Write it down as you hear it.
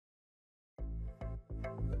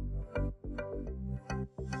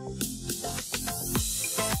Good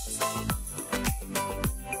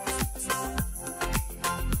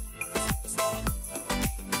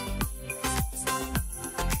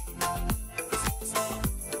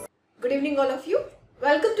evening all of you.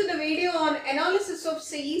 Welcome to the video on analysis of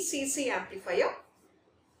CE/CC amplifier.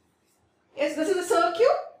 Yes, this is the circuit.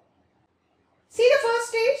 See the first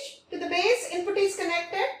stage, to the base input is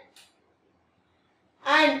connected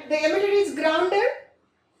and the emitter is grounded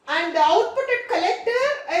and the outputted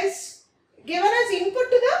collector is given as input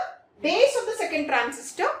to the base of the second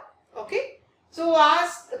transistor. Okay. So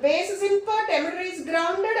as the base is input, emitter is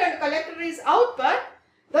grounded and collector is output,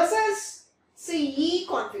 this is CE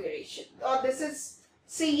configuration, or this is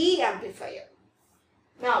CE amplifier.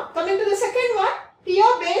 Now coming to the second one,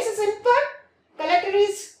 here base is input, collector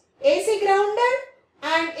is AC grounded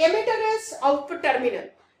and emitter is output terminal.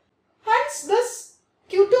 Hence this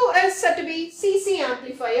Q2 is said to be CC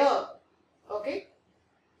amplifier. Okay.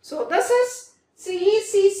 So this is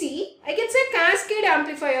CE/CC. I can say cascade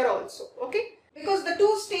amplifier also. Okay. Because the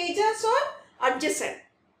two stages are adjacent.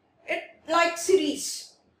 It like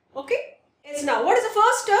series. Okay. Yes, now what is the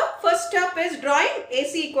first step? First step is drawing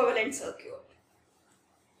AC equivalent circuit.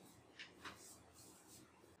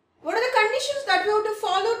 What are the conditions that we have to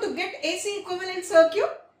follow to get AC equivalent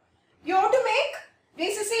circuit? You have to make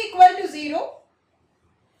VCC equal to 0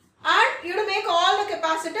 and you have to make all the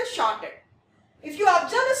capacitors shorted. If you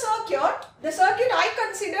observe the circuit I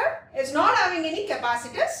consider is not having any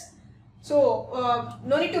capacitors. So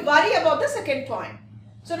no need to worry about the second point.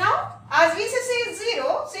 So now as VCC is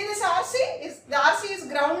 0, see this the RC is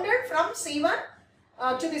grounded from C1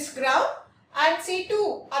 to this ground and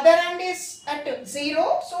C2 other end is at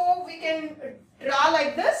 0. So we can draw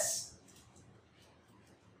like this.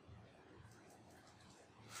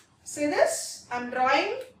 See this, I am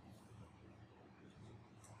drawing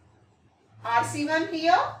RC1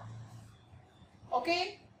 here.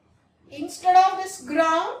 Okay. Instead of this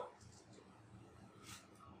ground,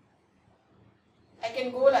 I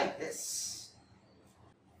can go like this.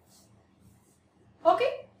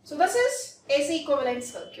 Okay. So this is AC equivalent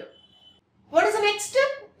circuit. What is the next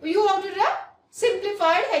step? You have to draw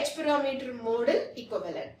simplified H parameter model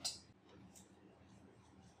equivalent.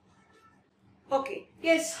 Okay.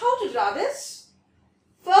 Yes, how to draw this?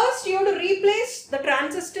 First you have to replace the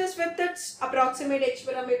transistors with its approximate H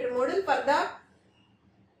parameter model. For that,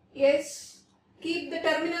 yes, keep the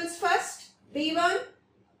terminals first. B1,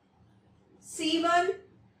 C1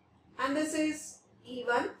 and this is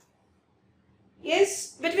E1.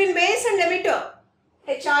 Yes, between base and emitter,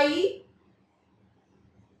 HIE.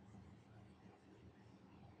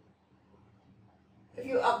 If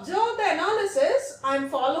you observe the analysis, I am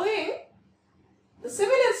following the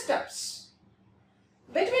similar steps.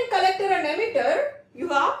 Between collector and emitter, you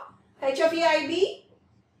have H of EIB.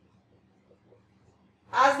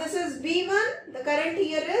 As this is B1, the current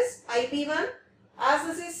here is IB1. As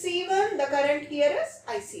this is C1, the current here is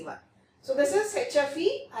IC1. So this is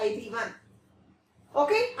HFE IB1.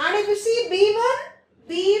 Okay, and if you see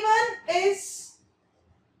B1 is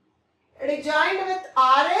joined with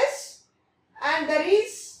RS and there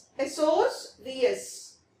is a source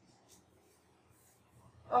VS.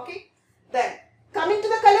 Okay, then coming to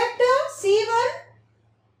the collector C1,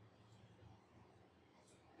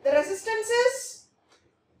 the resistance is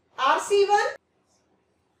RC1.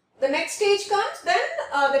 The next stage comes, then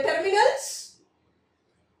the terminals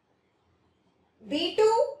B2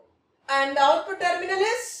 and the output terminal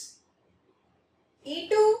is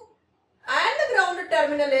E2 and the grounded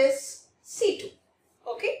terminal is C2.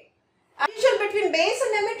 Okay. Addition between base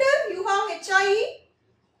and emitter, you have HIE.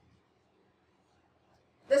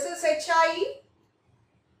 This is HIE.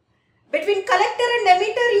 Between collector and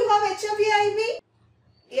emitter, you have HFE-IB.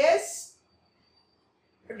 Yes.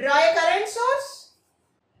 Draw a current source.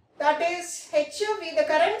 That is HFE, the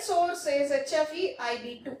current source is HFE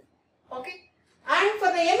IB2. Okay. And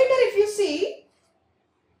for the emitter, if you see,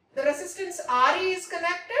 the resistance RE is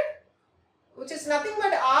connected, which is nothing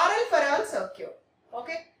but RL for all circuit.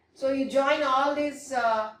 Okay. So you join all these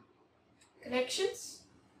connections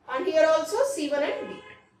and here also C1 and B2.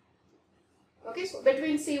 Okay. So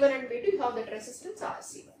between C1 and B2, you have that resistance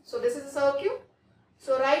RC1. So this is the circuit.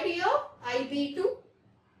 So write here IB2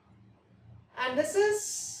 and this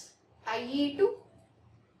is IE2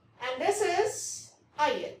 and this is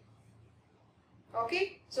IL.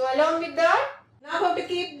 Okay. So along with that, now how to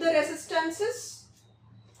keep the resistances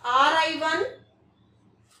RI1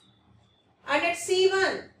 and at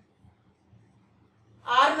C1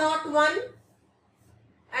 R01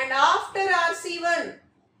 and after RC1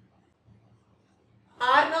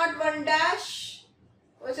 R01 dash,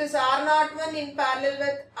 which is R01 in parallel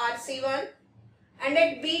with RC1, and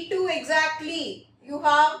at B2 exactly you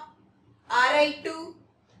have RI2,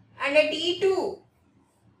 and at E2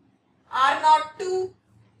 R02,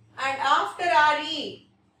 and after RE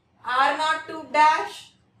R02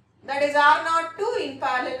 dash, that is R02 in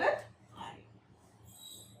parallel with RE.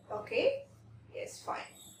 Okay, yes, fine.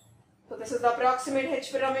 So this is the approximate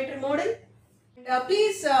H parameter model. And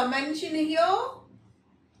please mention here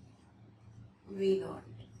V0.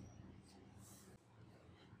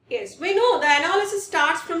 Yes, we know the analysis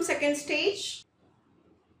starts from second stage.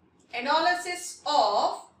 Analysis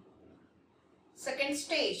of second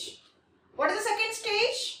stage. What is the second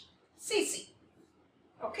stage? CC.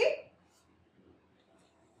 Okay.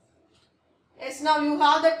 Yes, now you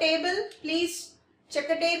have the table. Please check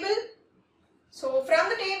the table. So from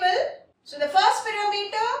the table, so the first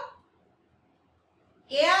parameter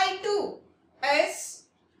AI2 is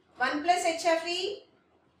 1 plus HFE.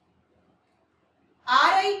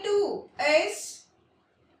 RI2 is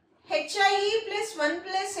HIE plus 1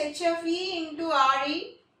 plus HFE into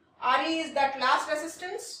RE. RE is that last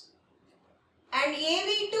resistance. And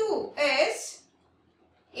AV2 is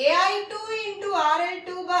AI2 into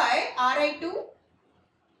RL2 by RI2.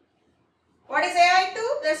 What is AI2?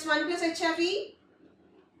 That's 1 plus HFE.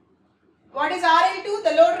 What is RL2?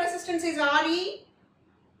 The load resistance is RE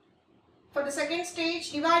for the second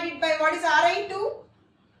stage, divided by what is RI2?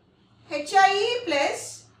 HIE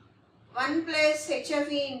plus 1 plus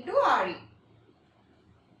HFE into RE.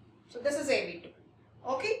 So this is AV2.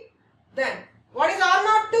 Okay. Then what is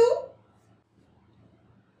R02?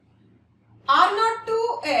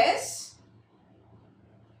 R02 is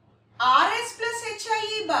RS plus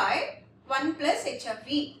HIE by 1 plus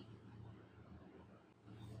HFE.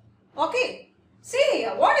 Okay. See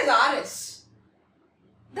here, what is RS?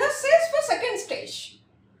 This is for second stage.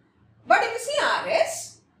 But if you see RS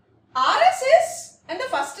is in the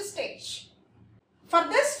first stage. For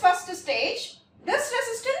this first stage, this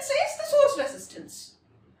resistance is the source resistance.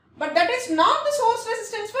 But that is not the source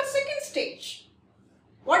resistance for second stage.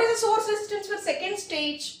 What is the source resistance for second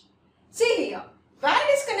stage? See here, where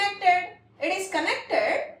it is connected? It is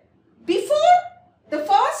connected before the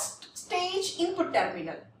first stage input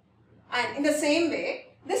terminal. And in the same way,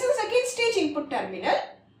 this is the second stage input terminal,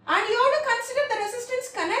 and you have to consider the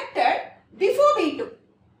resistance connected before B2.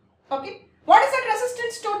 Okay. What is that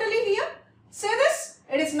resistance totally here? Say this,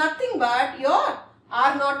 it is nothing but your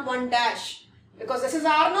R01 dash, because this is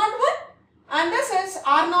R01 and this is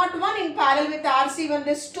R01 in parallel with RC1.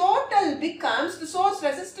 This total becomes the source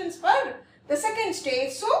resistance for the second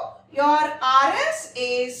stage. So your RS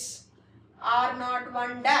is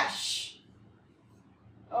R01 dash.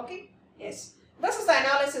 Okay. Yes. This is the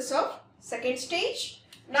analysis of second stage.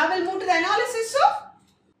 Now we'll move to the analysis of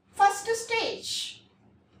first stage.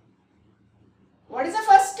 What is the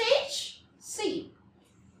first stage? C.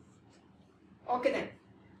 Okay then.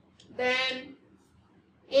 Then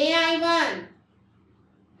AI1,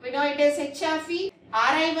 we know it is HFE,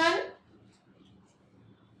 RI1,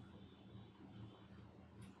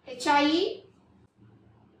 HIE,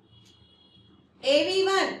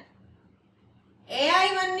 AV1,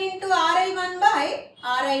 AI1 into RI1 by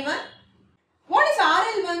RI1. What is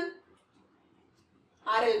RL1?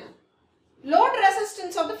 RL1, load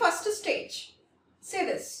resistance of the first stage. Say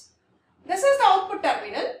this. This is the output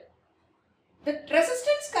terminal. The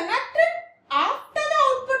resistance connected after the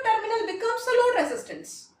output terminal becomes the load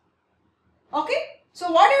resistance. Okay.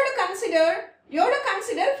 So what you have to consider? You have to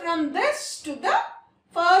consider from this to the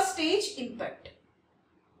first stage input.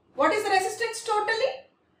 What is the resistance totally?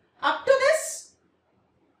 Up to this?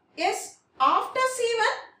 Yes. After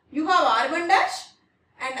C1 you have R1 dash,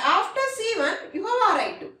 and after C1 you have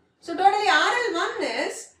RI2. So totally RL1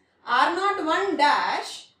 is R01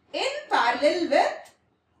 dash in parallel with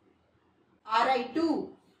RI2.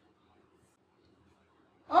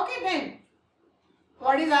 Okay then.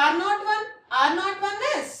 What is R01?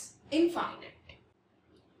 R01 is infinite.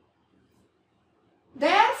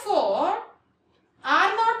 Therefore,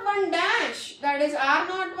 R01 dash, that is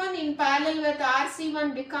R01 in parallel with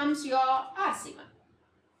RC1 becomes your RC1.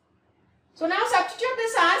 So now substitute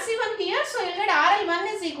this RC1 here. So you get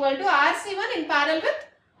RL1 is equal to RC1 in parallel with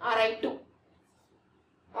RI2.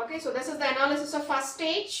 Okay, so this is the analysis of first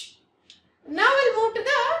stage. Now we'll move to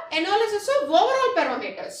the analysis of overall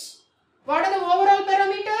parameters. What are the overall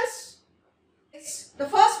parameters? The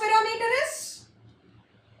first parameter is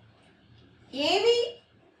AV.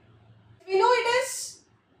 We know it is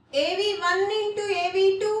AV1 into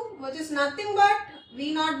AV2, which is nothing but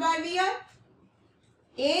V0 by Vi.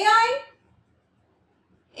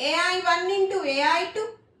 AI1 into AI2.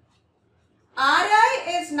 RI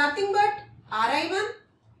is nothing but Ri1.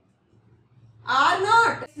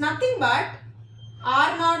 R0 is nothing but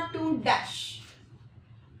R02 dash.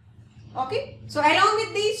 Okay. So along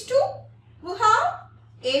with these two, we have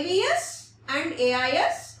AVS and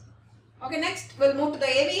AIS. Okay, next we'll move to the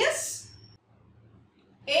AVS.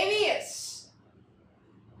 AVS.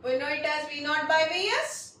 We know it as V0 by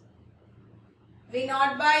Vs.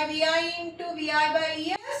 V0 by Vi into Vi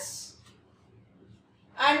by Es.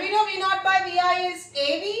 And we know V0 by Vi is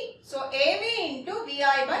AV. So AV into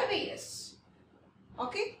Vi by Vs.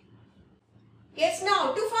 Okay. Yes,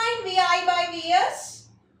 now to find Vi by Vs,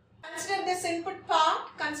 consider this input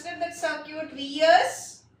part, consider that circuit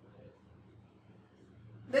Vs.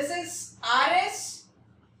 This is Rs.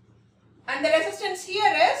 And the resistance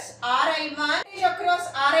here is Ri1.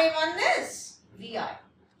 Across Ri1 is Vi.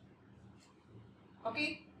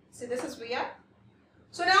 Okay, so this is Vi.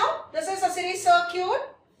 So now this is a series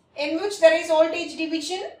circuit in which there is voltage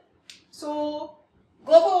division. So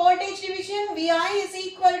go for voltage division. Vi is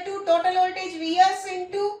equal to total voltage Vs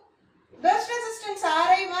into this resistance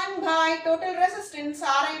Ri1 by total resistance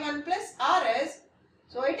Ri1 plus Rs.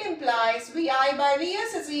 So it implies Vi by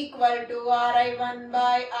Vs is equal to Ri1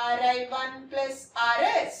 by Ri1 plus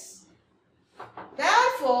Rs.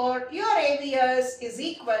 Therefore, your AVS is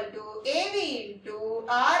equal to AV into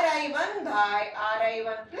Ri1 by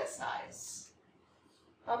Ri1 plus Rs.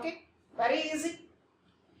 Okay, very easy.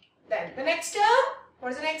 Then the next term,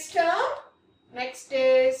 what is the next term? Next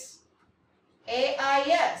is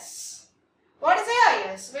AIS. What is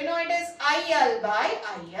AIS? We know it is IL by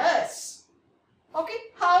IS. Okay,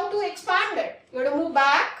 how to expand it? You have to move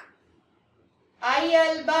back.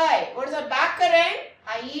 IL by, what is the back current?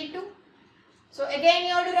 IE2. So again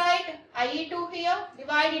you have to write IE2 here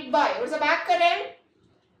divided by, what is the back current?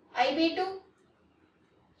 IB2.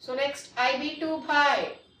 So next IB2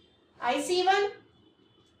 by IC1.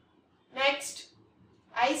 Next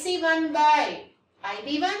IC1 by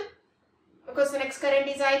IB1, because the next current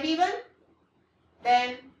is IB1.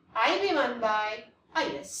 Then IB1 by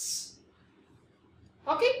IS.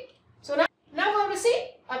 Okay, so now we have to see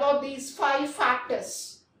about these 5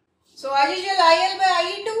 factors. So as usual, IL by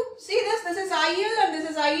IE2, see this is IL and this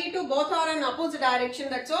is IE2, both are in opposite direction,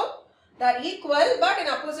 that's all. They are equal but in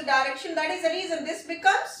opposite direction, that is the reason this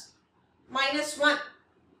becomes -1.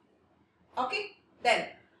 Okay, then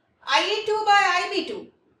IE2 by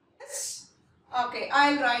IB2. Yes. Okay,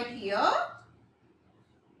 I will write here.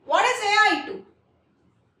 What is AI2?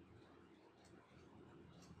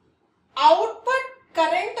 Output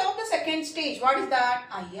current of the second stage. What is that?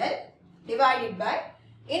 IL divided by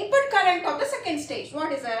input current of the second stage.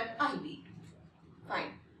 What is that? IB2.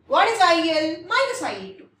 Fine. What is IL? Minus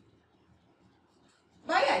IE2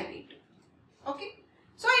 by IB2. Okay.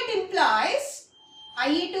 So it implies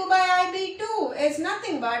IE2 by IB2 is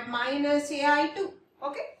nothing but minus AI2.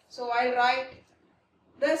 Okay. So I'll write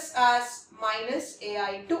this as minus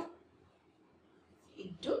AI2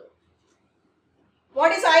 into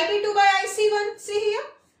what is IB2 by IC1? See here.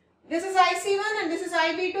 This is IC1 and this is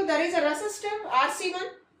IB2. There is a resistor RC1.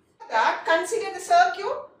 That consider the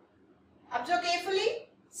circuit. Observe carefully.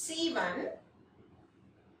 C1.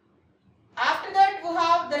 After that we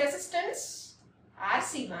have the resistance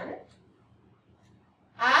RC1.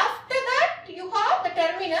 After that you have the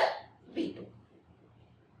terminal B2.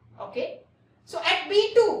 Okay. So at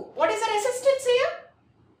B2, what is the resistance here?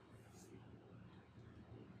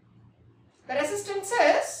 The resistance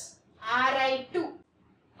is Ri2.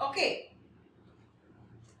 Okay.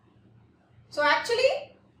 So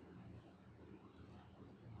actually,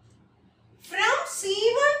 from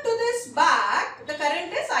C1 to this back, the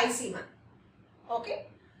current is IC1. Okay.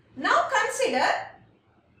 Now consider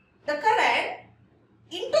the current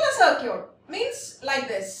into the circuit. Means like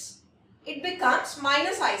this. It becomes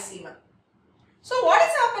minus IC1. So what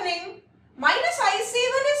is happening? Minus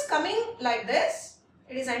IC1 is coming like this.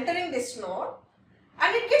 It is entering this node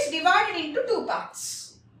and it gets divided into 2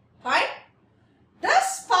 parts. Fine.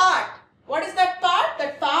 This part, what is that part?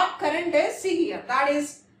 That part current is, see here, that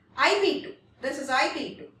is IB2. This is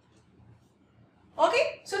IB2.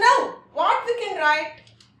 Okay. So now what we can write?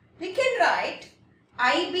 We can write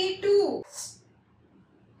IB2.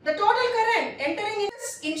 The total current entering in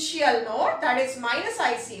this initial node, that is minus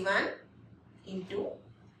IC1 into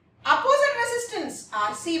opposite resistance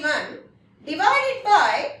RC1 divided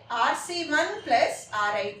by RC1 plus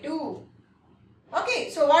Ri2. Okay,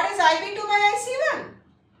 so what is IB2 by IC1?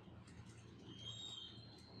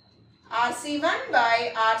 RC1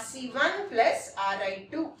 by RC1 plus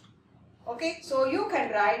Ri2. Okay, so you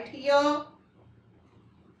can write here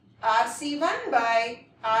RC1 by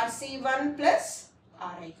RC1 plus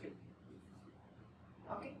Ri2.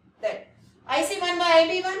 Okay, then IC1 by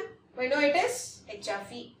IB1, we know it is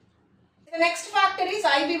HRV. The next factor is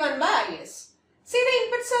IB1 by IS. See the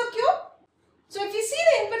input circuit. So if you see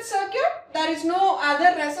the input circuit, there is no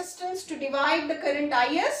other resistance to divide the current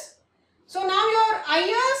IS. So now your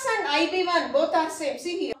IS and IB1 both are same.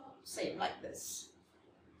 See here, same like this.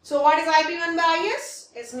 So what is IB1 by IS?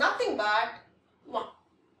 Is nothing but 1.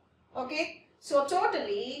 Okay. So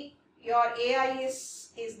totally your AI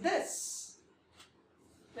is this.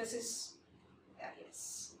 This is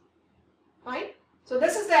IS. Fine. So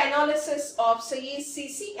this is the analysis of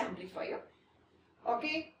CC amplifier.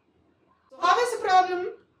 Okay. So how is the problem?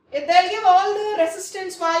 If they'll give all the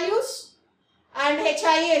resistance values and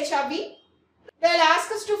HIE, HRV, they'll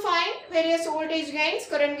ask us to find various voltage gains,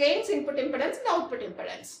 current gains, input impedance and output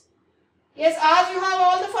impedance. Yes, as you have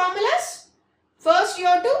all the formulas, first you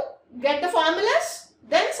have to get the formulas,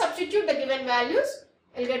 then substitute the given values,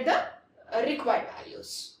 you'll get the required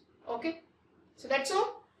values. Okay. So that's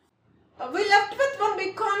all. We left with one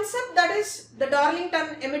big concept, that is the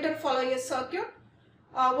Darlington emitter follower circuit,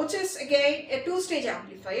 which is again a two-stage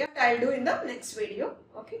amplifier. I'll do in the next video.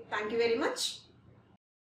 Okay. Thank you very much.